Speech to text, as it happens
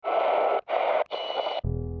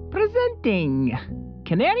Presenting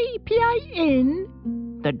Canary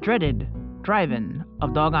P.I.N., the dreaded drive-in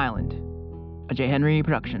of Dog Island, a J. Henry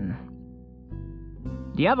production.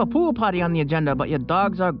 Do you have a pool party on the agenda, but your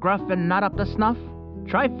dogs are gruff and not up to snuff?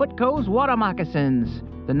 Try Footco's water moccasins,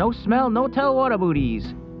 the no-smell, no-tell water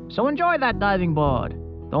booties. So enjoy that diving board.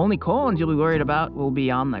 The only corns you'll be worried about will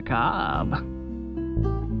be on the cob.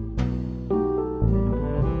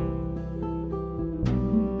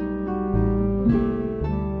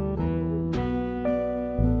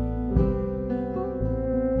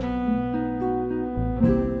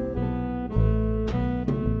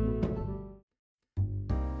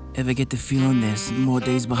 Ever get the feeling there's more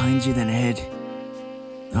days behind you than ahead?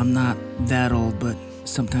 I'm not that old, but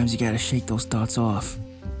sometimes you gotta shake those thoughts off.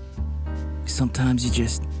 Sometimes you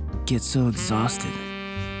just get so exhausted.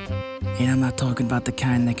 And I'm not talking about the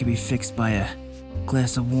kind that can be fixed by a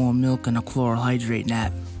glass of warm milk and a chloral hydrate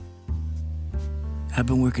nap. I've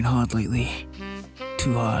been working hard lately.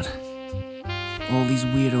 Too hard. All these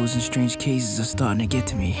weirdos and strange cases are starting to get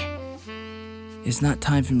to me. It's not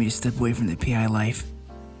time for me to step away from the PI life.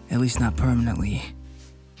 At least not permanently.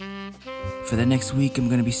 For the next week, I'm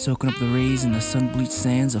gonna be soaking up the rays in the sun-bleached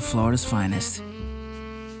sands of Florida's finest.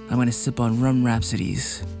 I'm gonna sip on rum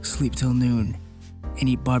rhapsodies, sleep till noon, and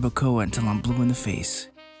eat barbacoa until I'm blue in the face.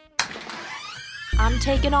 I'm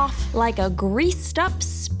taking off like a greased-up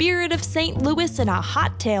Spirit of St. Louis in a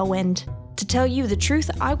hot tailwind. To tell you the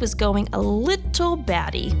truth, I was going a little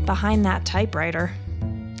batty behind that typewriter.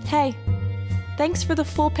 Hey, thanks for the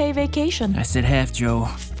full-pay vacation. I said half, Joe.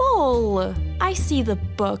 Full. I see the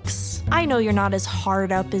books. I know you're not as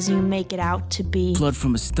hard up as you make it out to be. Blood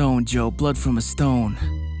from a stone, Joe. Blood from a stone.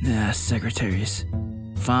 Secretaries.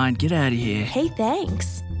 Fine, get out of here. Hey,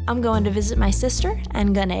 thanks. I'm going to visit my sister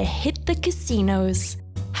and gonna hit the casinos.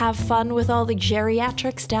 Have fun with all the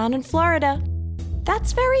geriatrics down in Florida.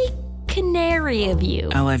 That's very canary of you.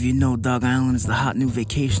 I'll have you know Dog Island is the hot new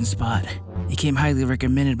vacation spot. It came highly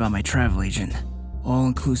recommended by my travel agent.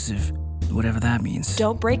 All-inclusive, whatever that means.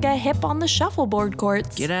 Don't break a hip on the shuffleboard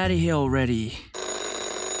courts. Get out of here already.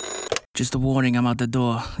 Just a warning, I'm out the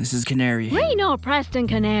door. This is Canary. Reno Preston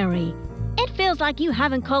Canary. It feels like you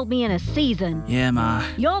haven't called me in a season. Yeah, Ma.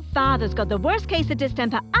 Your father's got the worst case of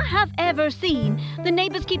distemper I have ever seen. The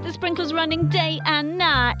neighbors keep the sprinklers running day and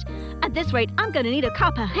night. At this rate, I'm gonna need a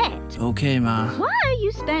copper hat. Okay, Ma. Why are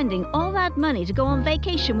you spending all that money to go on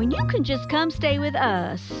vacation when you can just come stay with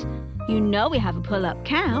us? You know we have a pull-up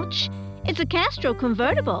couch. It's a Castro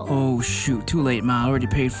convertible. Oh, shoot. Too late, Ma. Already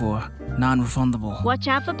paid for. Non-refundable. Watch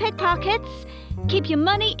out for pickpockets. Keep your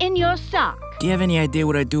money in your sock. Do you have any idea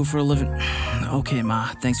what I do for a living? Okay, Ma.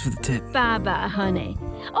 Thanks for the tip. Bye-bye, honey.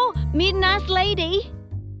 Oh, meet a nice lady.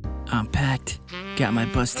 I'm packed. Got my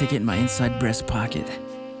bus ticket in my inside breast pocket.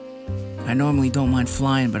 I normally don't mind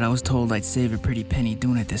flying, but I was told I'd save a pretty penny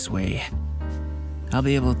doing it this way. I'll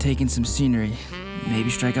be able to take in some scenery.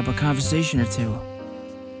 Maybe strike up a conversation or two.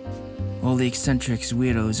 All the eccentrics,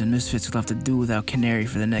 weirdos, and misfits will have to do without Canary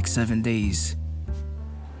for the next 7 days.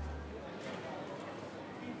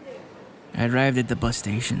 I arrived at the bus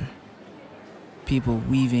station. People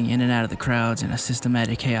weaving in and out of the crowds in a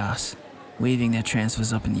systematic chaos, waving their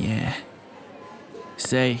transfers up in the air.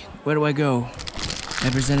 Say, where do I go?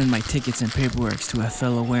 I presented my tickets and paperwork to a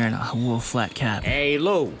fellow wearing a wool flat cap. Hey,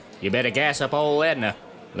 Lou, you better gas up old Edna.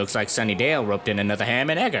 Looks like Sunnydale roped in another ham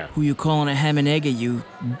and egger. Who you calling a ham and egger, you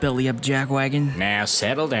belly-up jackwagon? Now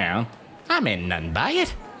settle down. I'm in nothing by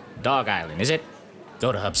it. Dog Island, is it?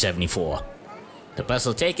 Go to Hub 74. The bus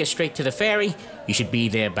will take us straight to the ferry. You should be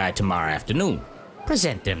there by tomorrow afternoon.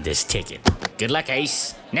 Present them this ticket. Good luck,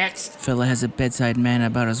 Ace. Next. Fella has a bedside manner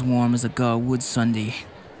about as warm as a Gar wood Sunday.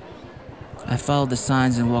 I followed the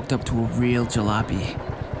signs and walked up to a real jalopy.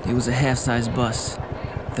 It was a half-size bus.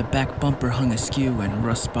 The back bumper hung askew and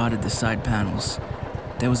rust spotted the side panels.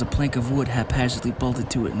 There was a plank of wood haphazardly bolted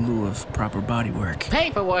to it in lieu of proper bodywork.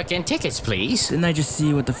 Paperwork and tickets, please. Didn't I just see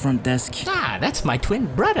you at the front desk? Ah, that's my twin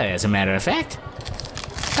brother, as a matter of fact.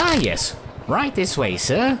 Ah, yes. Right this way,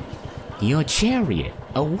 sir. Your chariot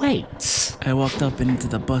awaits. I walked up and into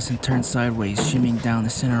the bus and turned sideways, shimmying down the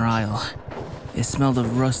center aisle. It smelled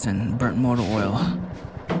of rust and burnt motor oil.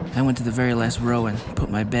 I went to the very last row and put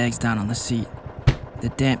my bags down on the seat. The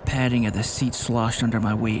damp padding of the seat sloshed under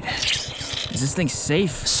my weight. Is this thing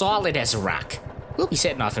safe? Solid as a rock. We'll be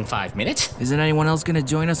setting off in 5 minutes. Isn't anyone else gonna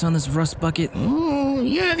join us on this rust bucket?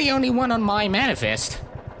 You're the only one on my manifest.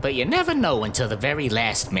 But you never know until the very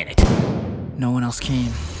last minute. No one else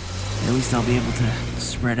came. At least I'll be able to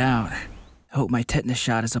spread out. I hope my tetanus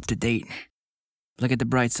shot is up to date. Look at the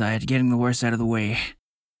bright side, getting the worst out of the way.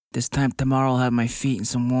 This time tomorrow I'll have my feet in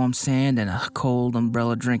some warm sand and a cold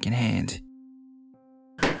umbrella drink in hand.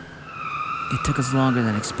 It took us longer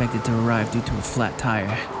than expected to arrive due to a flat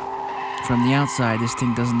tire. From the outside, this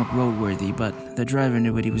thing doesn't look roadworthy, but the driver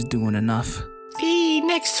knew what he was doing enough. The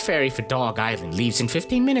next ferry for Dog Island leaves in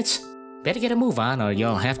 15 minutes. Better get a move on or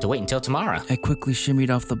you'll have to wait until tomorrow. I quickly shimmied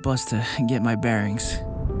off the bus to get my bearings.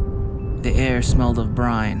 The air smelled of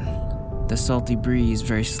brine. The salty breeze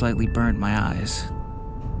very slightly burned my eyes.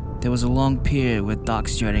 There was a long pier with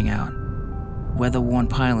docks jutting out. Weather-worn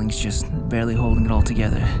pilings just barely holding it all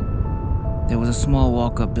together. There was a small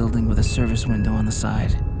walk-up building with a service window on the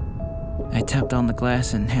side. I tapped on the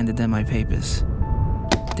glass and handed them my papers.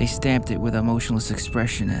 They stamped it with a motionless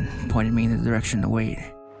expression and pointed me in the direction to wait.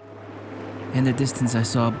 In the distance, I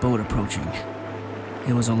saw a boat approaching.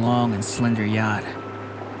 It was a long and slender yacht.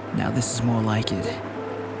 Now this is more like it.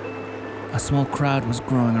 A small crowd was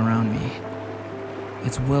growing around me.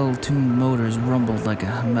 Its well-tuned motors rumbled like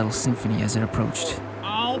a metal symphony as it approached.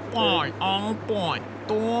 Oh boy,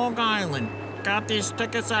 Dog Island. Got these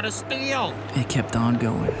tickets out of steel. It kept on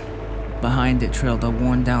going. Behind it trailed a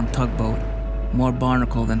worn-down tugboat, more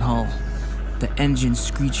barnacle than hull, the engine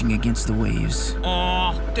screeching against the waves.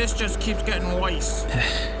 Oh, this just keeps getting worse.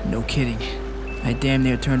 No kidding. I damn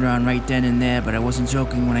near turned around right then and there, but I wasn't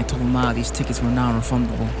joking when I told Ma these tickets were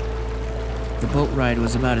non-refundable. The boat ride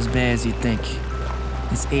was about as bad as you'd think.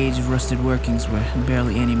 Its age-rusted workings were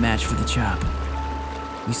barely any match for the chop.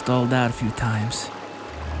 We stalled out a few times.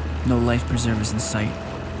 No life preservers in sight.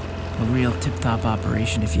 A real tip-top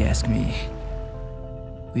operation, if you ask me.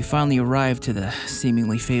 We finally arrived to the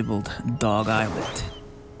seemingly fabled Dog Island.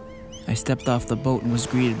 I stepped off the boat and was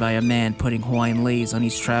greeted by a man putting Hawaiian leis on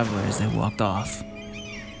each traveler as they walked off.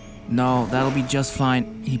 No, that'll be just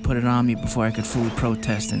fine. He put it on me before I could fully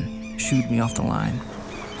protest and shooed me off the line.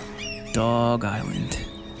 Dog Island.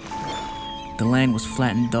 The land was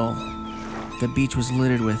flat and dull. The beach was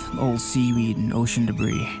littered with old seaweed and ocean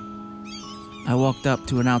debris. I walked up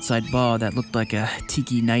to an outside bar that looked like a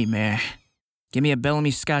tiki nightmare. Give me a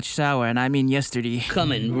Bellamy Scotch Sour, and I mean yesterday.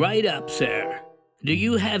 Coming right up, sir. Do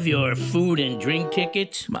you have your food and drink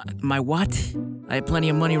tickets? My what? I have plenty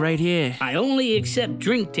of money right here. I only accept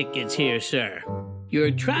drink tickets here, sir.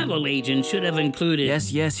 Your travel agent should have included...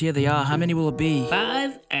 Yes, here they are. How many will it be?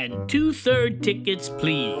 5 and 2/3 tickets,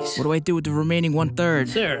 please. What do I do with the remaining 1/3?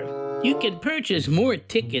 Sir, you can purchase more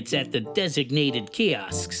tickets at the designated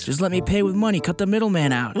kiosks. Just let me pay with money. Cut the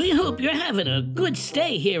middleman out. We hope you're having a good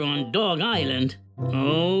stay here on Dog Island.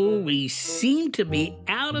 Oh, we seem to be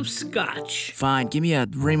out of scotch. Fine, give me a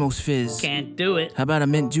Ramos Fizz. Can't do it. How about a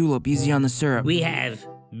mint julep, easy on the syrup? We have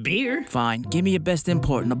beer. Fine, give me your best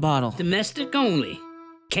import in a bottle. Domestic only.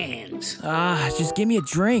 Cans. Just give me a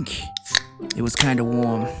drink. It was kinda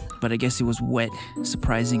warm, but I guess it was wet.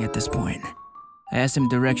 Surprising at this point. I asked him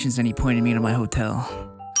directions and he pointed me to my hotel.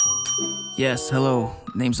 Yes, hello.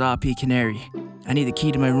 Name's RP Canary. I need the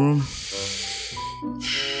key to my room.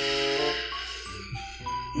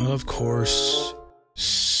 Of course,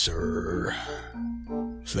 sir.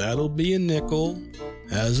 That'll be a nickel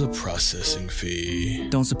as a processing fee.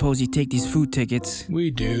 Don't suppose you take these food tickets? We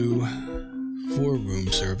do. For room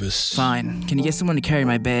service. Fine. Can you get someone to carry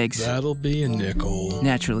my bags? That'll be a nickel.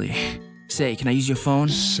 Naturally. Say, can I use your phone?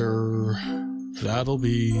 Sir, that'll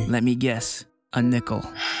be... Let me guess. A nickel.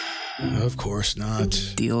 Of course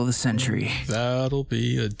not. Deal of the century. That'll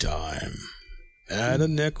be a dime. And a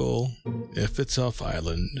nickel, if it's off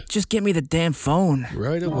island. Just get me the damn phone.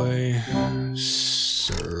 Right away,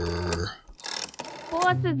 sir.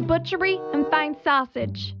 Boss's Butchery and Fine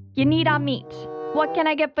Sausage. You need our meat. What can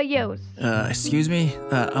I get for you? Excuse me?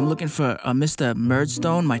 I'm looking for Mr.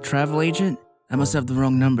 Murdstone, my travel agent. I must have the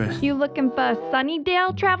wrong number. You looking for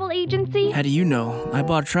Sunnydale Travel Agency? How do you know? I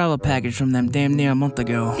bought a travel package from them damn near a month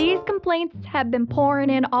ago. These complaints have been pouring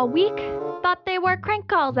in all week. Thought they were crank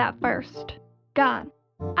calls at first. Gone.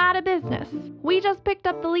 Out of business. We just picked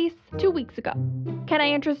up the lease 2 weeks ago. Can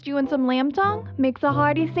I interest you in some lamb tongue? Makes a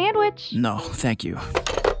hearty sandwich. No, thank you.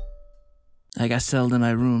 I got settled in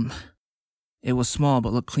my room. It was small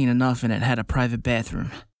but looked clean enough and it had a private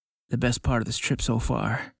bathroom. The best part of this trip so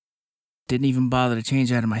far. Didn't even bother to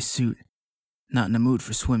change out of my suit. Not in the mood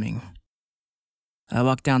for swimming. I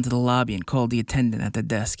walked down to the lobby and called the attendant at the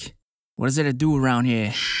desk. What is there to do around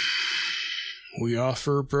here? We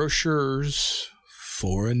offer brochures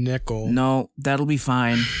for a nickel. No, that'll be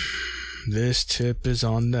fine. This tip is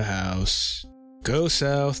on the house. Go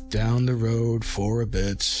south down the road for a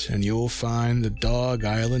bit, and you'll find the Dog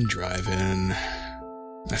Island Drive-In.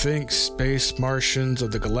 I think Space Martians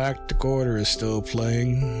of the Galactic Order is still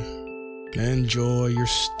playing. Enjoy your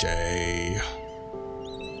stay.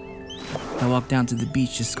 I walked down to the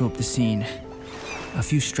beach to scope the scene. A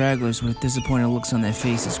few stragglers with disappointed looks on their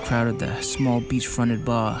faces crowded the small beach-fronted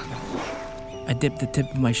bar. I dipped the tip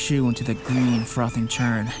of my shoe into the green, frothing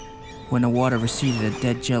churn. When the water receded, a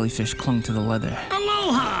dead jellyfish clung to the leather.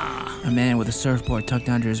 Aloha! A man with a surfboard tucked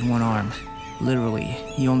under his one arm. Literally,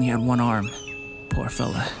 he only had one arm. Poor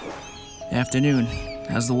fella. Afternoon.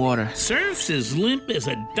 How's the water? Surf's as limp as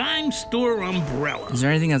a dime store umbrella. Is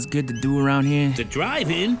there anything that's good to do around here? The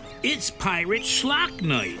drive-in, it's Pirate Schlock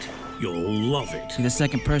Night. You'll love it. You're the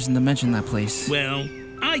second person to mention that place. Well,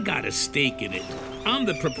 I got a stake in it. I'm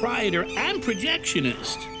the proprietor and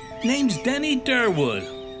projectionist. Name's Denny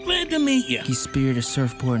Durwood. Glad to meet you. He speared a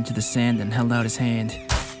surfboard into the sand and held out his hand.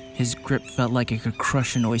 His grip felt like it could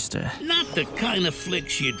crush an oyster. Not the kind of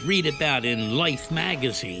flicks you'd read about in Life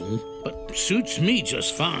magazine, but suits me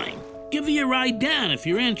just fine. Give you a ride down if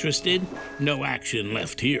you're interested. No action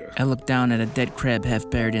left here. I looked down at a dead crab half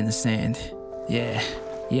buried in the sand. Yeah,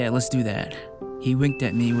 let's do that. He winked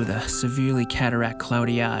at me with a severely cataract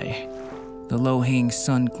cloudy eye. The low-hanging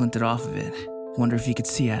sun glinted off of it. Wonder if he could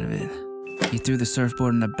see out of it. He threw the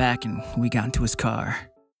surfboard in the back and we got into his car.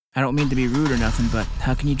 I don't mean to be rude or nothing, but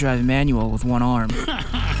how can you drive a manual with one arm?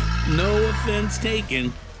 No offense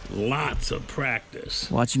taken. Lots of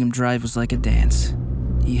practice. Watching him drive was like a dance.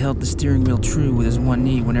 He held the steering wheel true with his one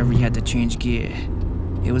knee whenever he had to change gear.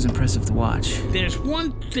 It was impressive to watch. There's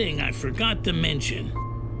one thing I forgot to mention.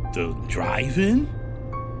 The drive-in?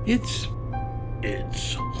 It's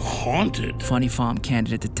haunted. Funny farm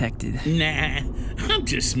candidate detected. Nah, I'm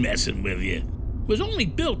just messing with you. Was only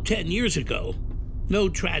built 10 years ago. No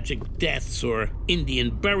tragic deaths or Indian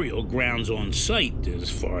burial grounds on site, as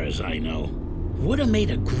far as I know. Would have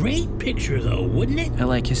made a great picture, though, wouldn't it? I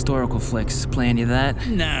like historical flicks. Play any of that?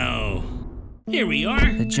 No. Here we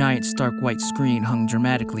are. The giant stark white screen hung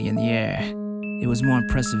dramatically in the air. It was more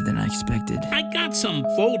impressive than I expected. I got some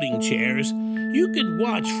folding chairs. You could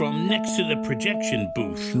watch from next to the projection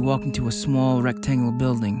booth. We walked into a small rectangular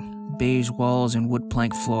building, beige walls and wood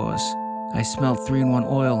plank floors. I smelled 3-in-1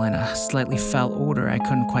 oil and a slightly foul odor I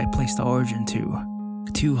couldn't quite place the origin to.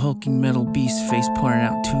 2 hulking metal beasts face pointed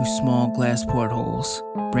out 2 small glass portholes,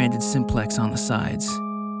 branded Simplex on the sides.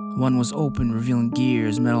 One was open, revealing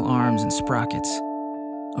gears, metal arms, and sprockets.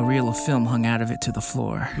 A reel of film hung out of it to the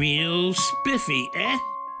floor. Real spiffy, eh?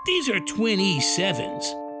 These are twin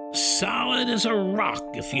E7s. Solid as a rock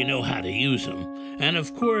if you know how to use them. And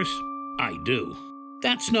of course, I do.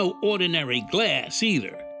 That's no ordinary glass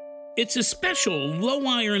either. It's a special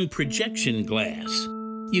low-iron projection glass.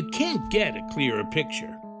 You can't get a clearer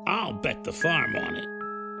picture. I'll bet the farm on it.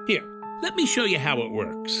 Here, let me show you how it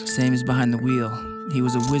works. Same as behind the wheel. He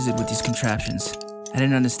was a wizard with these contraptions. I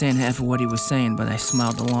didn't understand half of what he was saying, but I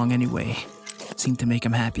smiled along anyway. Seemed to make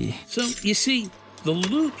him happy. So, you see, the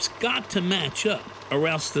loops got to match up, or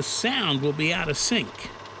else the sound will be out of sync.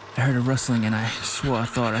 I heard a rustling and I swore I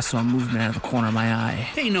thought I saw movement out of the corner of my eye.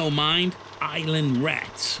 Pay no mind. Island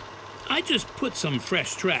rats. I just put some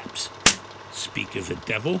fresh traps. Speak of the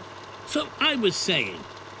devil. So I was saying,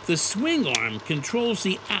 the swing arm controls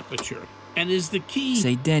the aperture and is the key.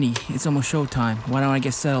 Say, Denny, it's almost showtime. Why don't I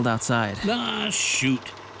get settled outside? Ah,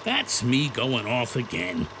 shoot. That's me going off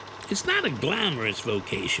again. It's not a glamorous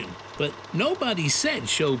vocation, but nobody said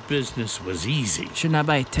show business was easy. Shouldn't I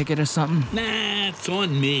buy a ticket or something? Nah, it's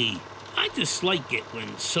on me. I just like it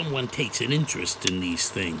when someone takes an interest in these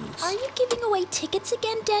things. Are you giving away tickets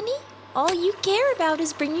again, Denny? All you care about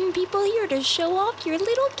is bringing people here to show off your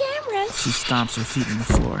little cameras. She stomps her feet on the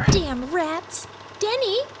floor. Damn rats.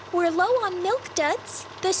 Denny, we're low on milk duds.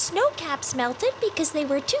 The snow caps melted because they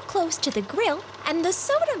were too close to the grill, and the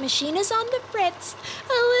soda machine is on the fritz.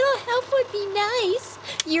 A little help would be nice.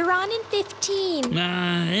 You're on in 15.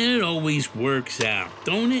 Nah, it always works out,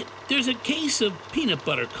 don't it? There's a case of peanut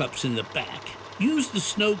butter cups in the back. Use the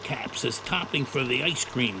snow caps as topping for the ice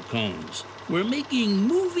cream cones. We're making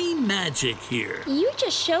movie magic here. You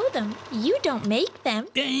just show them. You don't make them.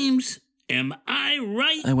 Dames, am I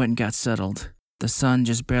right? I went and got settled. The sun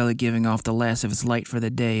just barely giving off the last of its light for the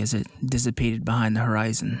day as it dissipated behind the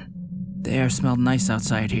horizon. The air smelled nice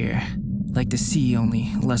outside here, like the sea,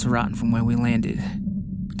 only less rotten from where we landed.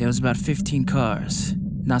 There was about 15 cars.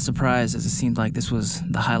 Not surprised, as it seemed like this was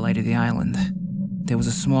the highlight of the island. There was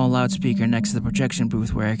a small loudspeaker next to the projection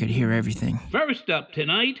booth where I could hear everything. First up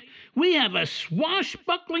tonight, we have a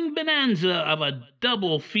swashbuckling bonanza of a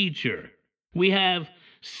double feature. We have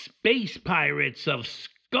Space Pirates of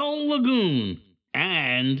Skull Lagoon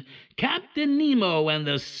and Captain Nemo and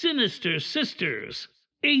the Sinister Sisters.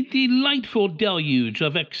 A delightful deluge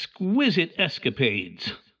of exquisite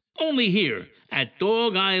escapades. Only here at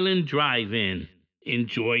Dog Island Drive-In.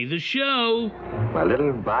 Enjoy the show. My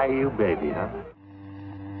little bayou baby, huh?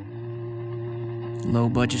 Low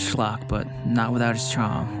budget schlock, but not without its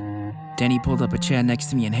charm. Denny pulled up a chair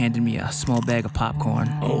next to me and handed me a small bag of popcorn.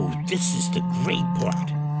 Oh, this is the great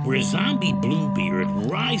part. Where Zombie Bluebeard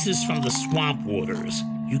rises from the swamp waters.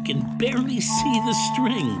 You can barely see the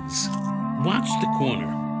strings. Watch the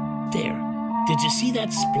corner. There. Did you see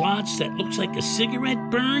that splotch that looks like a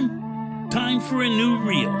cigarette burn? Time for a new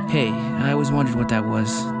reel. Hey, I always wondered what that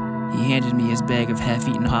was. He handed me his bag of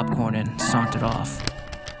half-eaten popcorn and sauntered off.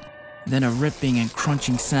 Then a ripping and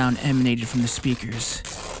crunching sound emanated from the speakers.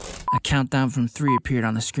 A countdown from 3 appeared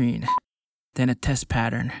on the screen. Then a test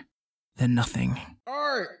pattern. Then nothing.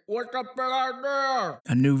 Hey, what's the big idea?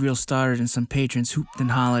 A new reel started and some patrons hooped and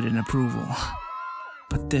hollered in approval.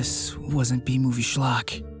 But this wasn't B-movie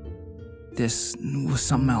schlock. This was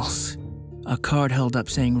something else. A card held up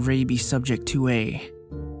saying Rabies Subject 2A.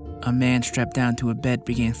 A man strapped down to a bed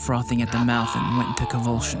began frothing at the mouth and went into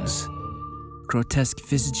convulsions. Grotesque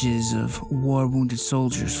visages of war-wounded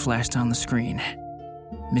soldiers flashed on the screen.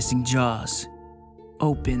 Missing jaws.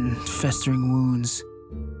 Open, festering wounds.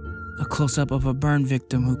 A close-up of a burn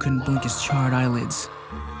victim who couldn't blink his charred eyelids.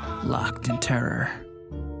 Locked in terror.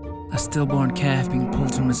 A stillborn calf being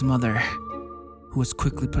pulled from his mother, who was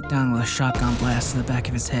quickly put down with a shotgun blast to the back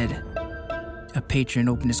of his head. A patron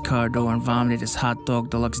opened his car door and vomited his hot dog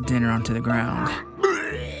deluxe dinner onto the ground.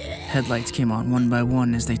 Headlights came on one by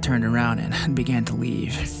one as they turned around and began to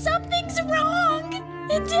leave. Something's wrong!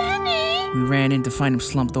 Denny! We ran in to find him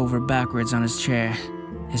slumped over backwards on his chair,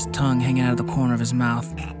 his tongue hanging out of the corner of his mouth.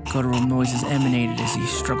 Guttural noises emanated as he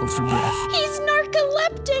struggled for breath. He's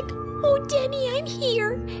narcoleptic! Oh, Denny, I'm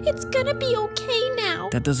here. It's gonna be okay now.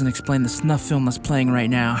 That doesn't explain the snuff film that's playing right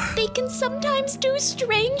now. They can sometimes do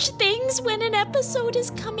strange things when an episode is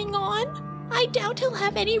coming on. I doubt he'll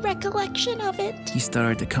have any recollection of it. He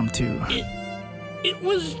started to come to. It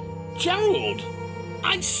was Gerald.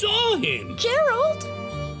 I saw him. Gerald?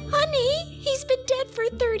 Honey, he's been dead for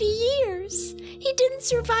 30 years. He didn't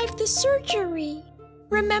survive the surgery.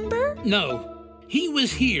 Remember? No, he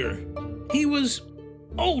was here. He was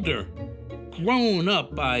older. Grown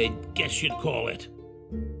up, I guess you'd call it.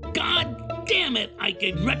 God damn it, I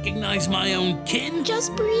can recognize my own kin.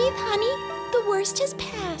 Just breathe, honey. The worst has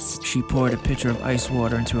passed. She poured a pitcher of ice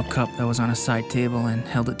water into a cup that was on a side table and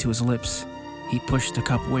held it to his lips. He pushed the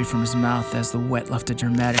cup away from his mouth as the wet left a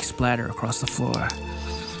dramatic splatter across the floor.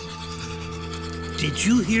 Did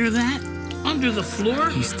you hear that? Under the floor?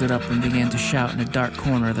 He stood up and began to shout in a dark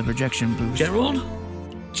corner of the projection booth. Gerald?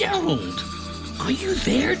 Gerald! Are you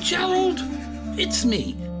there, Gerald? It's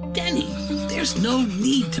me, Denny. There's no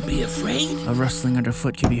need to be afraid. A rustling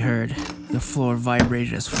underfoot could be heard. The floor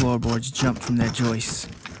vibrated as floorboards jumped from their joists.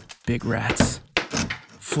 Big rats.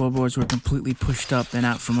 Floorboards were completely pushed up and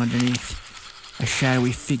out from underneath. A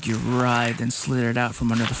shadowy figure writhed and slithered out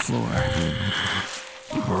from under the floor.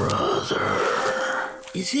 Brother.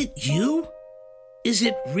 Is it you? Is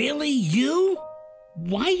it really you?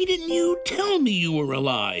 Why didn't you tell me you were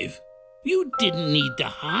alive? You didn't need to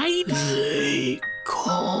hide. They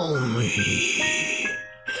call me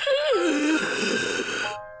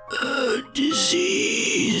a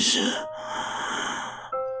disease.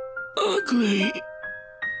 Ugly.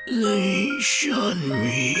 They shun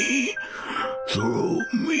me, throw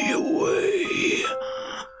me away.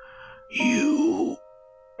 You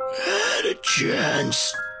had a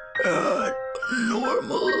chance at a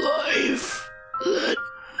normal life that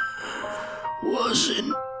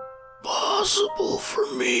wasn't possible for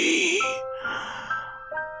me.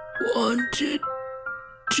 Wanted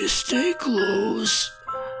to stay close.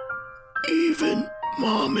 Even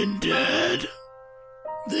Mom and Dad,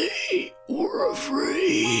 they were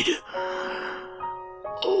afraid.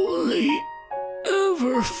 Only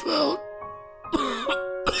ever felt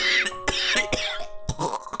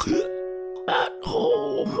at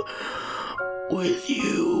home with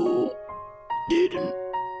you. Didn't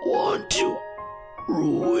want to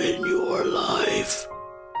ruin your life.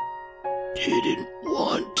 Didn't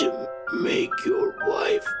want to make your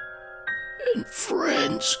wife and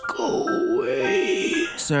friends go away.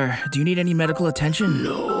 Sir, do you need any medical attention?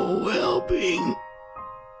 No helping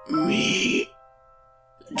me.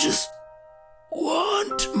 Just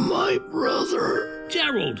want my brother.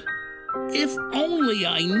 Gerald, if only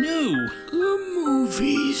I knew. The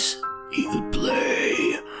movies you'd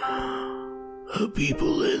play, the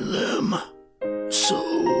people in them,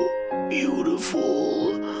 so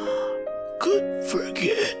beautiful. Could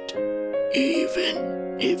forget,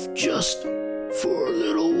 even if just for a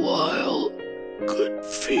little while, could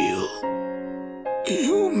feel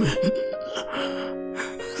human.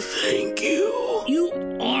 Thank you.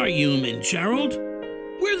 You are human, Gerald.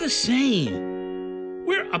 We're the same.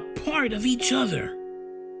 We're a part of each other.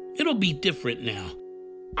 It'll be different now.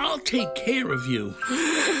 I'll take care of you.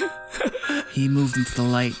 He moved into the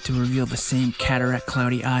light to reveal the same cataract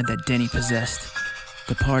cloudy eye that Denny possessed.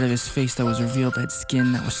 The part of his face that was revealed had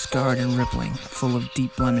skin that was scarred and rippling, full of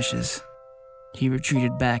deep blemishes. He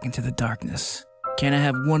retreated back into the darkness. Can I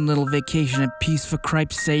have one little vacation in peace for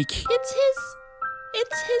cripe's sake? It's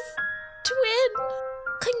his twin,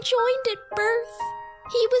 conjoined at birth.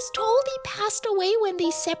 He was told he passed away when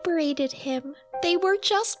they separated him. They were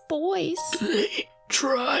just boys. They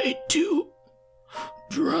tried to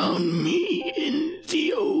drown me in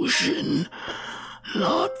the ocean,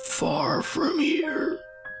 not far from here.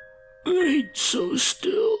 Laid so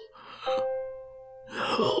still,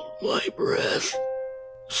 held my breath,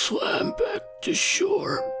 swam back to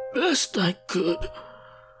shore best I could.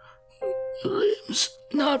 Limbs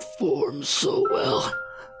not formed so well.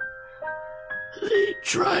 They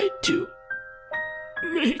tried to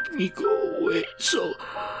make me go away, so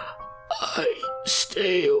I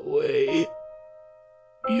stay away.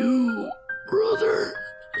 You, brother,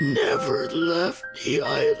 never left the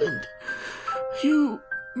island. You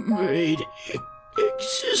made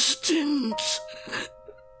existence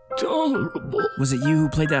tolerable. Was it you who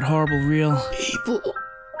played that horrible reel? People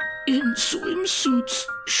in swimsuits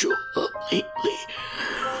show up lately.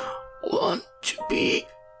 Want to be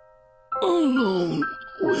alone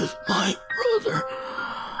with my brother.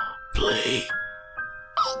 Play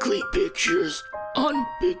ugly pictures on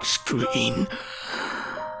big screen.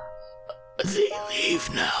 They leave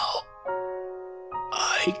now.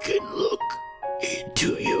 I can look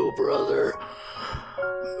into you, brother.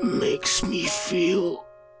 Makes me feel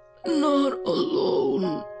not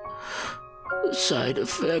alone. Side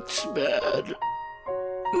effects bad.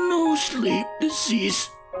 No sleep disease.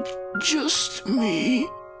 Just me.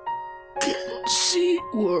 Can see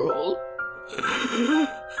world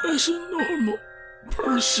as a normal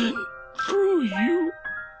person through you.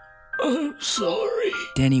 I'm sorry.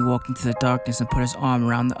 Denny walked into the darkness and put his arm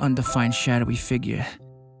around the undefined shadowy figure.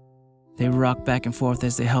 They rocked back and forth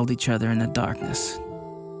as they held each other in the darkness.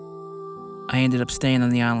 I ended up staying on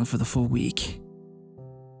the island for the full week.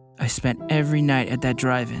 I spent every night at that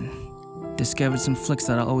drive-in, discovered some flicks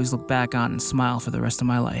that I'll always look back on and smile for the rest of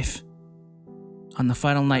my life. On the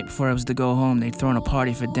final night before I was to go home, they'd thrown a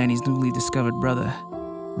party for Denny's newly discovered brother,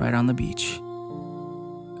 right on the beach.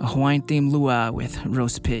 A Hawaiian-themed luau with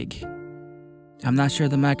roast pig. I'm not sure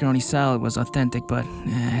the macaroni salad was authentic, but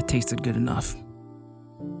it tasted good enough.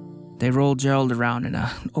 They rolled Gerald around in an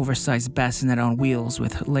oversized bassinet on wheels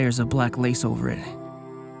with layers of black lace over it.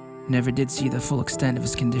 Never did see the full extent of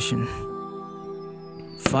his condition.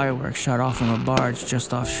 Fireworks shot off from a barge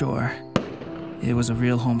just offshore. It was a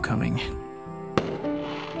real homecoming.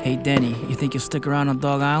 Hey Denny, you think you'll stick around on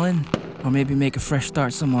Dog Island? Or maybe make a fresh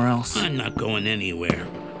start somewhere else? I'm not going anywhere.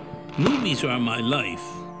 Movies are my life.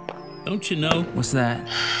 Don't you know? What's that?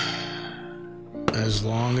 As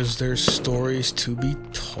long as there's stories to be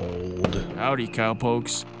told. Howdy,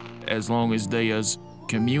 cowpokes. As long as there's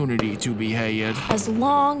community to be had. As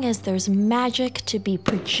long as there's magic to be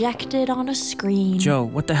projected on a screen. Joe,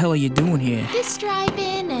 what the hell are you doing here? This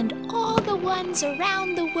drive-in and all the ones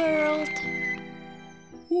around the world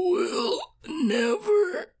will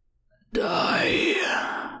never die.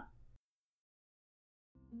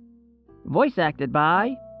 Voice acted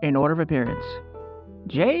by, in order of appearance,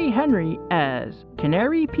 Jay Henry as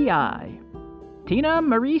Canary P.I., Tina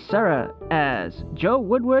Marie Serra as Joe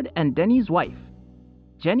Woodward and Denny's wife,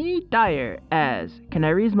 Jenny Dyer as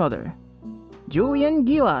Canary's mother, Julian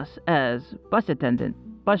Gilas as bus attendant,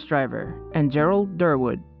 bus driver, and Gerald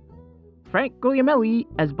Durwood, Frank Guglielmelli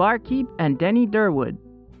as barkeep and Denny Durwood,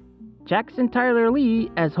 Jackson Tyler Lee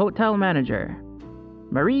as hotel manager,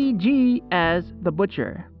 Marie G as the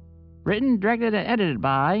butcher. Written, directed, and edited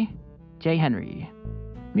by Jay Henry.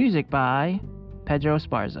 Music by Pedro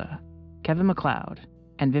Esparza, Kevin MacLeod,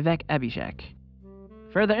 and Vivek Abhishek.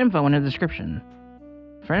 Further info in the description.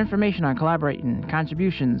 For information on collaborating,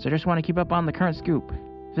 contributions, or just want to keep up on the current scoop,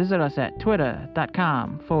 visit us at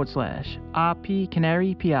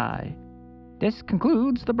twitter.com/RPCanaryPI. This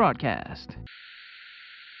concludes the broadcast.